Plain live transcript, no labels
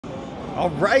All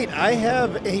right, I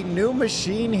have a new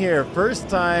machine here. First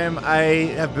time.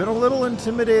 I have been a little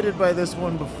intimidated by this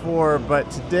one before,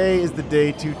 but today is the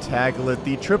day to tackle it.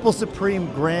 The Triple Supreme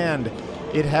Grand.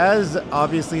 It has,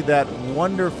 obviously, that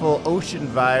wonderful ocean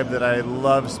vibe that I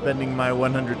love spending my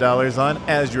 $100 on,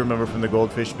 as you remember from the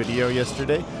Goldfish video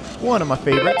yesterday. One of my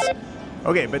favorites.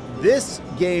 Okay, but this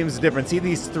game's different. See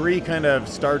these three kind of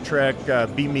Star Trek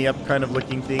beam me up kind of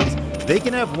looking things? They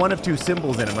can have one of two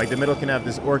symbols in them. Like the middle can have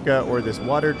this orca or this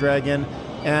water dragon.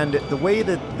 And the way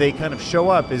that they kind of show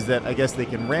up is that I guess they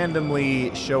can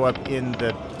randomly show up in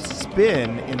the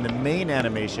spin in the main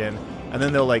animation. And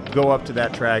then they'll like go up to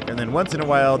that track. And then once in a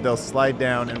while, they'll slide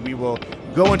down and we will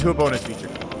go into a bonus feature.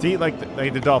 See, like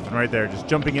the dolphin right there, just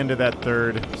jumping into that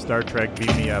third Star Trek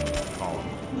beam me up column.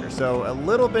 So a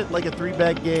little bit like a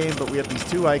three-bag game, but we have these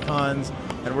two icons,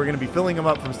 and we're going to be filling them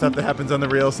up from stuff that happens on the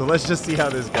reel, so let's just see how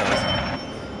this goes.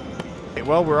 Okay,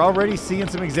 well, we're already seeing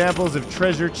some examples of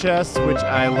treasure chests, which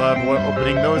I love.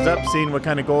 Opening those up, seeing what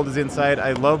kind of gold is inside.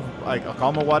 I love, I'll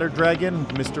call him a water dragon,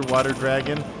 Mr. Water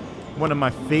Dragon. One of my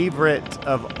favorite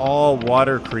of all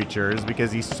water creatures,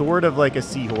 because he's sort of like a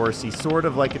seahorse, he's sort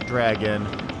of like a dragon,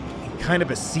 kind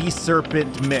of a sea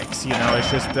serpent mix, you know.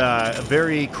 It's just a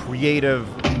very creative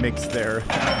mix there.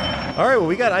 All right, well,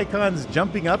 we got icons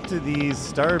jumping up to these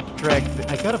Star Trek.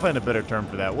 I gotta find a better term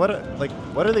for that. What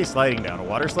are they sliding down? A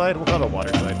water slide? We'll call it a water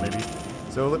slide, maybe.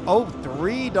 So, oh,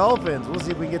 3 dolphins. We'll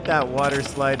see if we can get that water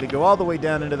slide to go all the way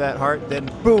down into that heart, then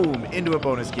boom, into a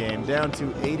bonus game, down to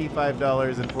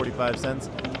 $85.45.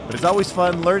 But it's always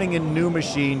fun learning a new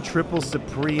machine, Triple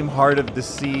Supreme Heart of the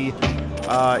Sea,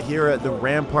 here at the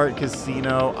Rampart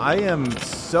Casino. I am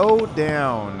so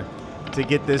down to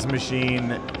get this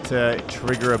machine to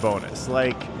trigger a bonus.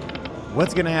 Like,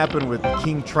 what's going to happen with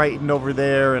King Triton over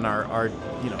there and our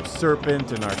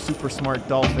serpent and our super smart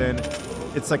dolphin?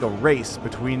 It's like a race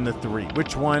between the three.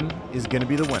 Which one is going to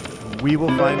be the winner? We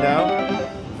will find out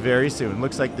very soon.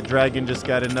 Looks like the dragon just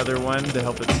got another one to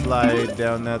help it slide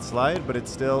down that slide, but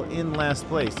it's still in last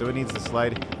place, so it needs to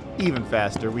slide even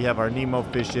faster. We have our Nemo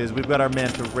fishes. We've got our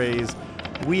manta rays.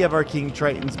 We have our King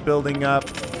Tritons building up.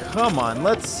 Come on,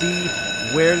 let's see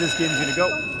where this game's going to go.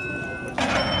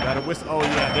 Got a whistle. Oh,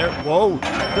 yeah, there. Whoa.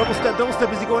 Double step, double step.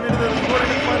 Is he going into the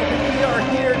final bit? We are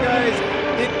here, guys.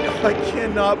 I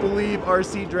cannot believe our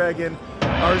sea dragon,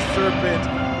 our serpent,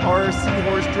 our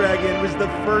seahorse dragon was the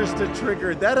first to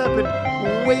trigger. That happened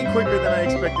way quicker than I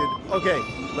expected. Okay,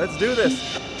 let's do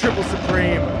this. Triple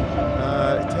Supreme.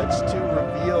 Touch to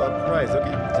reveal a prize.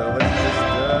 Okay, so let's just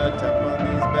tap on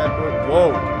these bad boys.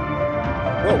 Whoa.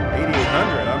 Whoa,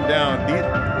 8,800. I'm down.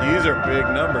 These are big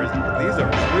numbers. These are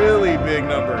really big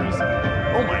numbers.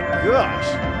 Oh my gosh.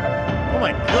 Oh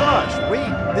my gosh.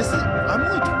 Wait, this is...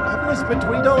 I've only spent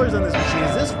 $20 on this machine.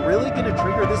 Is this really going to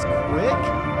trigger this quick?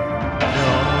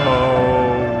 No.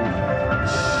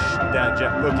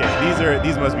 Okay,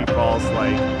 these must be false.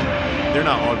 Like, they're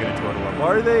not all going to total up,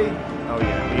 are they? Oh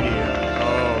yeah, 88.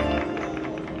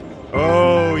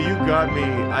 Oh, you got me.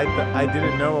 I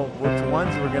didn't know which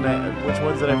ones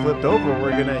that I flipped over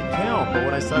were gonna count. But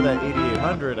when I saw that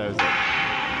 8,800, I was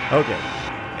like, okay.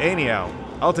 Anyhow,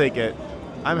 I'll take it.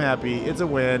 I'm happy. It's a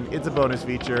win. It's a bonus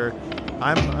feature.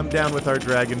 I'm down with our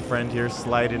dragon friend here,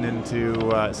 sliding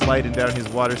down his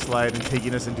water slide and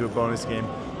taking us into a bonus game.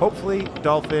 Hopefully,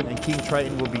 Dolphin and King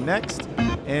Triton will be next.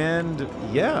 And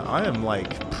yeah, I am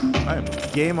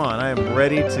game on. I am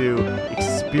ready to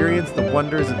experience the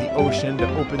wonders of the ocean, to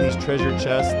open these treasure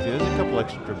chests. There's a couple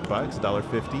extra bucks,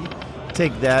 $1.50.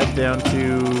 Take that down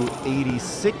to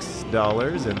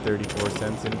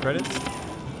 $86.34 in credits.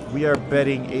 We are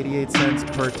betting 88 cents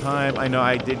per time. I know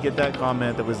I did get that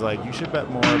comment that was like, you should bet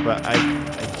more, but I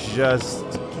just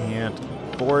can't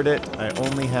afford it. I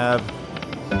only have,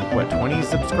 what, 20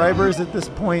 subscribers at this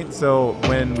point? So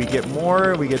when we get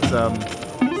more, we get some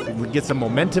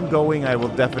momentum going, I will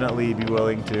definitely be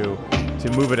willing to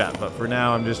move it up. But for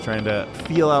now, I'm just trying to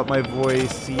feel out my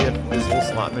voice, see if this whole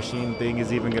slot machine thing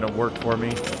is even going to work for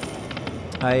me.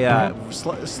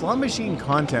 Slot machine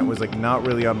content was like not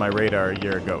really on my radar a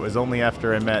year ago. It was only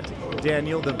after I met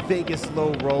Daniel, the Vegas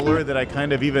low roller, that I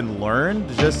kind of even learned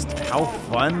just how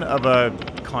fun of a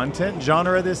content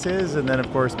genre this is. And then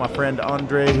of course my friend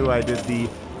Andre, who I did the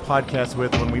podcast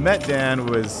with when we met Dan,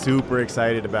 was super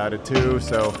excited about it too.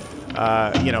 So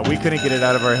we couldn't get it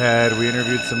out of our head. We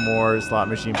interviewed some more slot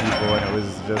machine people, and it was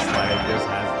just like,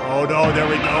 oh no, there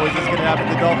we go. Is this gonna happen?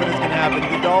 The dolphin is gonna happen.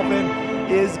 The dolphin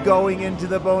is going into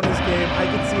the bonus game. I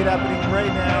can see it happening right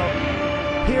now.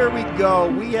 Here we go.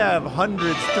 We have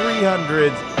hundreds,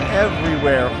 300s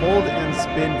everywhere. Hold and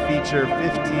spin feature,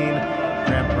 15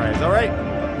 grand prize. All right,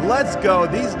 Let's go.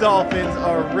 These dolphins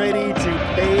are ready to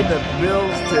pay the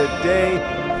bills today.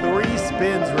 3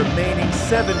 spins remaining,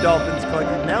 7 dolphins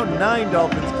collected, now 9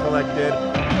 dolphins collected.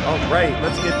 All right,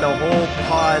 let's get the whole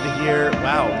pod here.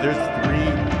 Wow, there's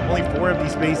only 4 empty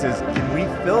spaces. Can we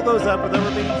fill those up with the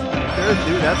remaining?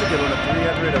 Dude, that's a good one, a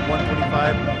 300 at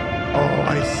 125. Oh,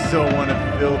 I so want to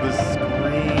fill the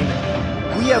screen.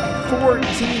 We have 14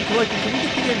 collected. Can we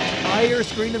get the entire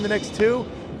screen in the next 2?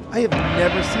 I have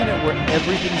never seen it where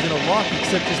everything's in a lock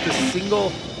except just a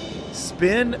single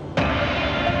spin.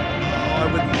 I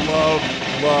would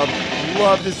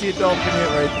love to see a dolphin hit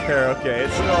right there. Okay,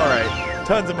 it's all right.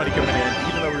 Tons of money coming in,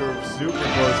 even though we were super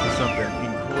close to something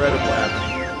incredible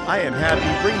happening. I am happy.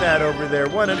 Bring that over there.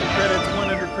 100 credits,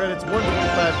 100 credits,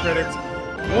 125 credits,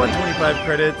 125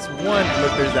 credits. Look,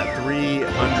 there's that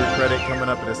 300 credit coming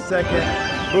up in a second.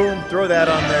 Boom, throw that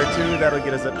on there too. That'll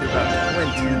get us up to about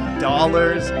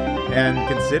 $20. And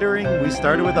considering we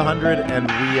started with 100 and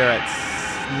we are at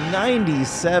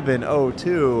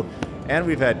 97.02, and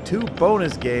we've had 2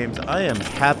 bonus games, I am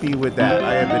happy with that.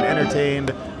 I have been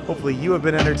entertained. Hopefully you have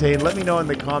been entertained. Let me know in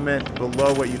the comment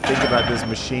below what you think about this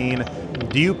machine.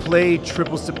 Do you play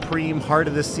Triple Supreme Heart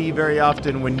of the Sea very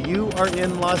often when you are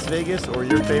in Las Vegas or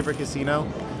your favorite casino?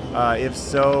 If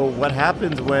so, what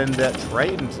happens when that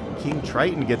Triton, King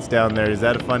Triton, gets down there? Is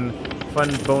that a fun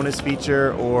bonus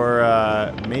feature, or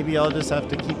maybe I'll just have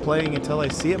to keep playing until I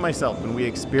see it myself and we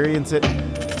experience it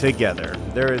together?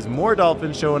 There is more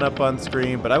dolphins showing up on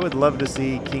screen, but I would love to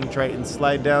see King Triton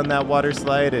slide down that water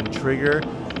slide and trigger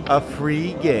a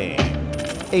free game.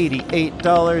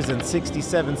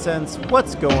 $88.67.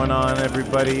 What's going on,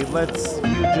 everybody? You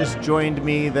just joined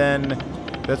me, then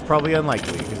that's probably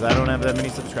unlikely because I don't have that many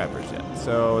subscribers yet.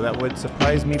 So that would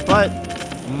surprise me, but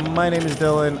my name is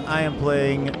Dylan. I am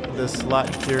playing the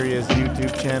Slot Curious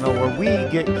YouTube channel where we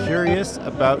get curious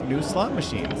about new slot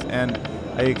machines, and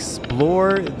I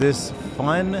explore this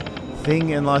fun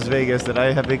thing in Las Vegas that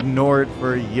I have ignored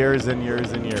for years and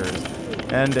years and years.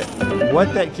 And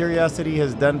what that curiosity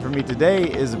has done for me today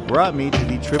is brought me to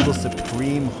the Triple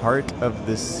Supreme Heart of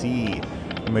the Sea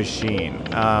machine.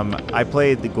 I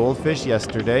played the Goldfish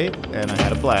yesterday and I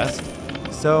had a blast.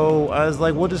 So I was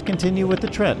like, we'll just continue with the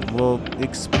trend. We'll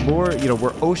explore,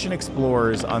 we're ocean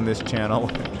explorers on this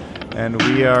channel and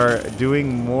we are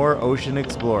doing more ocean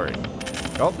exploring.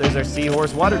 Oh, there's our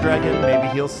seahorse water dragon. Maybe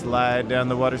he'll slide down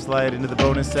the water slide into the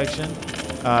bonus section.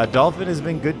 Dolphin has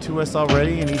been good to us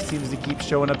already, and he seems to keep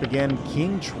showing up again.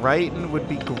 King Triton would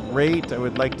be great. I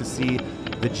would like to see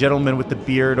the gentleman with the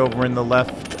beard over in the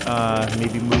left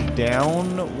maybe move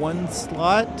down 1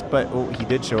 slot. But he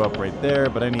did show up right there,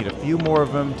 but I need a few more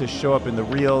of them to show up in the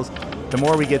reels. The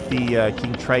more we get the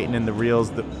King Triton in the reels,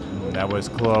 that was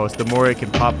close. The more it can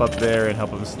pop up there and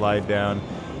help him slide down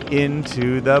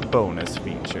into the bonus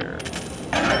feature.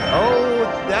 Oh,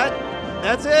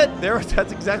 that's it.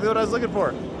 That's exactly what I was looking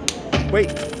for.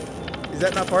 Wait, is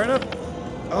that not far enough?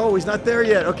 Oh, he's not there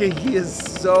yet. Okay, he is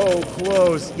so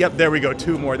close. Yep, there we go.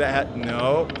 2 more.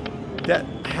 No, that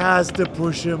has to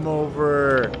push him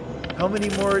over. How many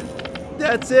more?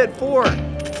 That's it. 4,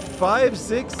 5,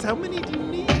 6. How many do you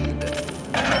need?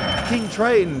 King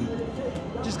Triton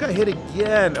just got hit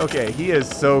again. Okay, he is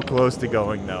so close to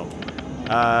going though.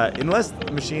 Unless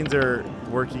the machines are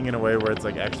working in a way where it's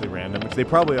like actually random, which they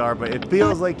probably are, but it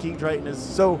feels like King Triton is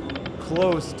so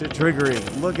close to triggering.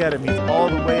 Look at him. He's all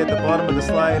the way at the bottom of the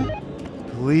slide.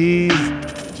 Please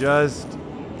just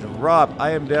drop.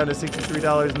 I am down to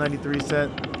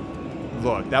 $63.93.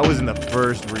 Look, that was in the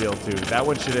first reel too. That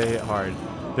one should have hit hard.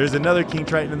 There's another King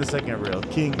Triton in the second reel.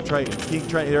 King Triton,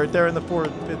 right there in the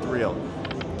 5th reel.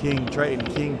 King Triton,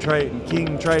 King Triton,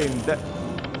 King Triton.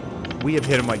 We have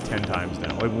hit him like 10 times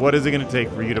now. Like, what is it going to take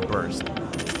for you to burst?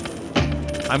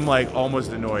 I'm like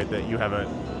almost annoyed that you haven't,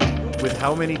 with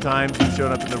how many times you've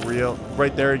shown up in the reel.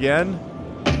 Right there again.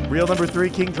 Reel number 3,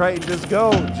 King Triton, just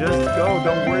go. Just go.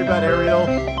 Don't worry about Ariel.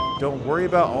 Don't worry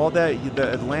about all that,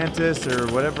 the Atlantis or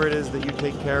whatever it is that you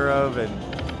take care of. And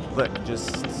look,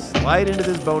 just slide into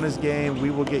this bonus game.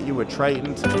 We will get you a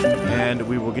Triton and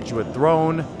we will get you a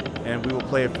throne and we will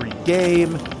play a free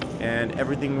game. And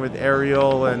everything with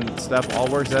Ariel and stuff all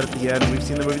works out at the end. We've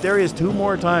seen the movie. There he is 2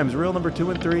 more times. Reel number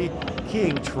 2 and 3.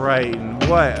 King Triton.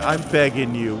 What? I'm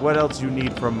begging you. What else you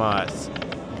need from us?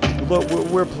 Look,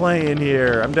 we're playing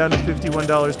here. I'm down to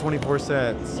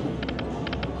 $51.24.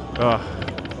 Ugh.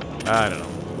 I don't know.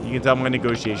 You can tell my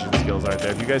negotiation skills aren't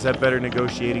there. If you guys have better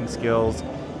negotiating skills,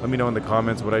 let me know in the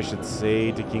comments what I should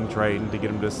say to King Triton to get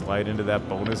him to slide into that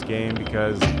bonus game,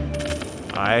 because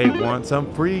I want some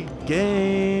free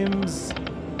games.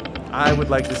 I would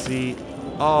like to see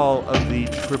all of the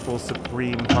Triple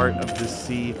Supreme Heart of the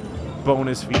Sea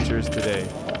bonus features today.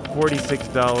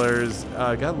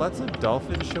 $46. Got lots of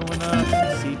dolphins showing up,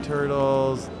 sea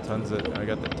turtles, tons of, I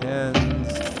got the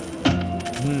 10s.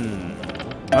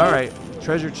 All right,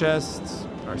 treasure chests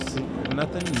are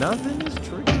nothing is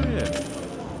triggering.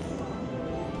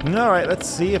 All right, let's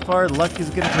see if our luck is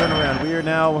going to turn around.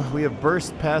 We have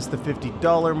burst past the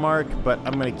 $50 mark, but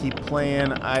I'm going to keep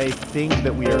playing. I think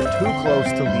that we are too close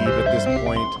to leave at this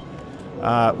point,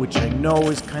 which I know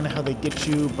is kind of how they get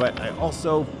you, but I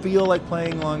also feel like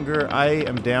playing longer. I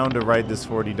am down to ride this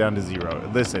 40 down to 0.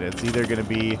 Listen, it's either going to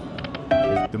be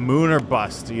the moon or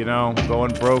bust, you know,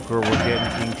 going broke, or we're getting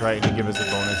King Triton to give us a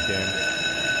bonus game.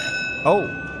 Oh,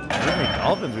 how many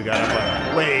dolphins we got up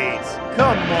on? Wait,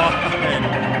 come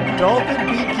on. Dolphin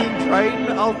beat King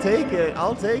Triton? I'll take it.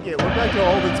 I'll take it. We're back to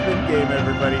hold and spin game,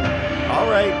 everybody. All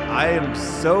right, I am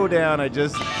so down. I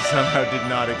just somehow did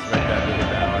not expect that to hit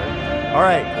that hard. All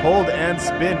right, hold and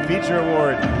spin feature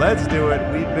award. Let's do it.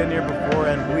 We've been here before,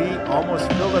 and we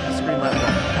almost filled up the screen last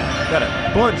one. Got a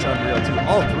bunch on Reel 2.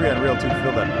 All 3 on Reel 2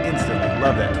 filled up instantly.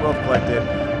 Love that. 12 collected.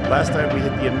 Last time we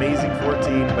hit the amazing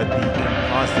 14, but the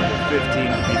impossible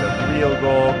 15 would be the real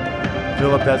goal.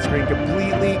 Fill up that screen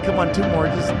completely. Come on, 2 more.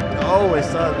 Just, oh, I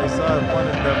saw one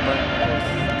of them, but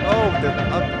oh, they're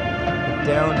up and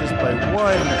down just by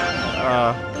 1.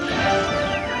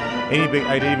 I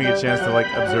didn't even get a chance to like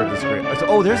observe the screen.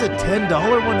 Oh, there's a $10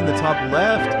 one in the top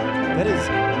left. That is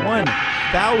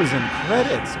 1,000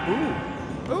 credits.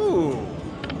 Ooh.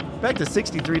 Back to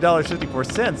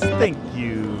 $63.54. Thank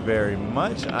you very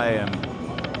much. I am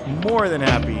more than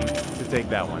happy to take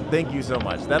that one. Thank you so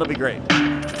much. That'll be great.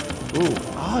 Ooh,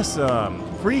 awesome.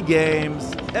 Free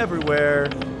games everywhere.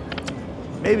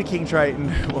 Maybe King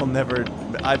Triton will never.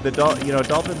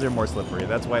 Dolphins are more slippery.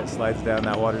 That's why it slides down.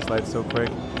 That water slides so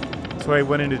quick. So I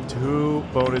went into 2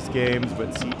 bonus games,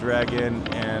 but Sea Dragon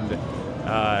and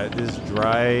this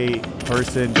dry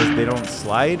person, they don't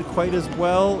slide quite as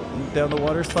well down the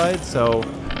water slide. So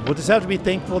we'll just have to be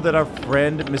thankful that our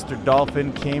friend Mr.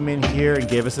 Dolphin came in here and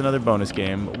gave us another bonus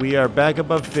game. We are back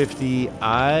above 50.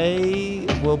 I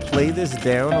will play this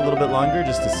down a little bit longer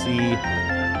just to see.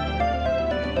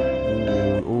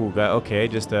 Okay,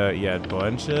 just a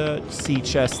bunch of sea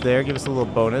chests there. Give us a little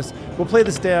bonus. We'll play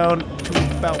this down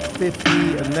to about 50,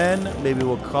 and then maybe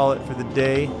we'll call it for the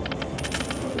day.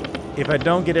 If I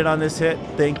don't get it on this hit,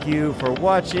 thank you for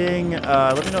watching.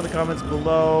 Let me know in the comments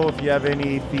below if you have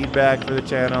any feedback for the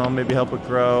channel, maybe help it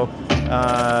grow.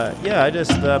 I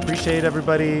just appreciate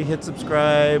everybody. Hit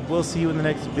subscribe. We'll see you in the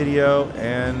next video,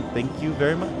 and thank you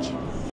very much.